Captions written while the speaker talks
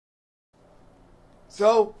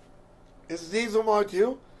So, it's Diesel Mar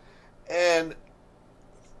 2, and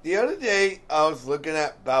the other day I was looking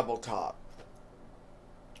at Babbletop,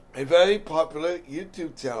 a very popular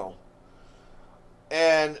YouTube channel,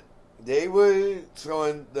 and they were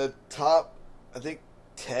showing the top, I think,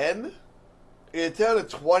 10, 10 to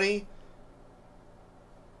 20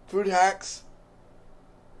 food hacks,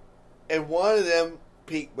 and one of them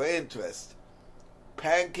piqued my interest.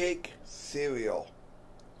 Pancake cereal.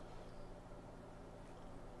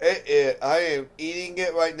 I am eating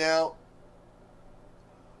it right now.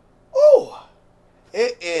 Oh,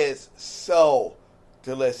 it is so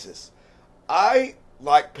delicious. I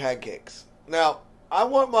like pancakes. Now, I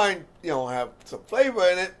want mine, have some flavor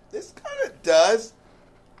in it. This kind of does.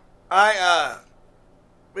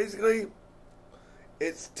 Basically,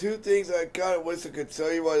 it's two things I kind of wish I could show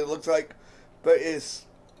you what it looks like, but it's,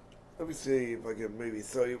 let me see if I can maybe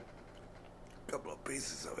show you a couple of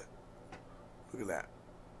pieces of it. Look at that.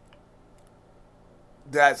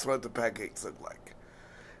 That's what the pancakes look like.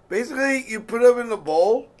 Basically, you put them in a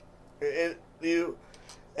bowl, and it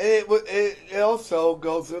also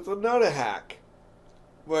goes with another hack,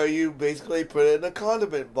 where you basically put it in a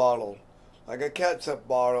condiment bottle, like a ketchup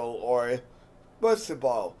bottle or a mustard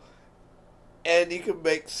bottle, and you can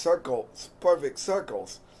make circles, perfect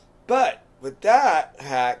circles. But with that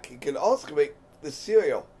hack, you can also make the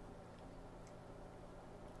cereal.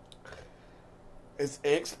 It's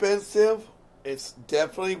inexpensive. It's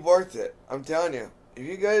definitely worth it. I'm telling you. If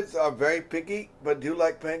you guys are very picky but do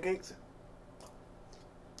like pancakes,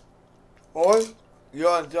 or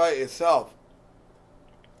you'll enjoy it yourself,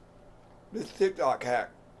 this TikTok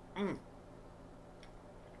hack.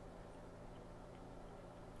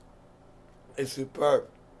 It's superb.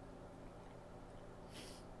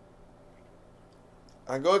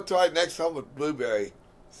 I'm going to try it next time with blueberry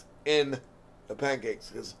in the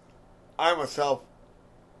pancakes, because I myself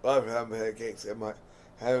love having pancakes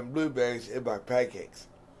having blueberries in my pancakes.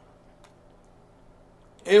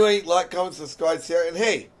 Anyway, like, comment, subscribe, share, and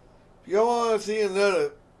hey, if you want to see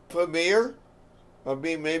another premiere of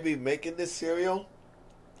me maybe making this cereal,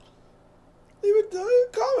 leave a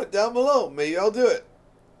comment down below. Maybe I'll do it.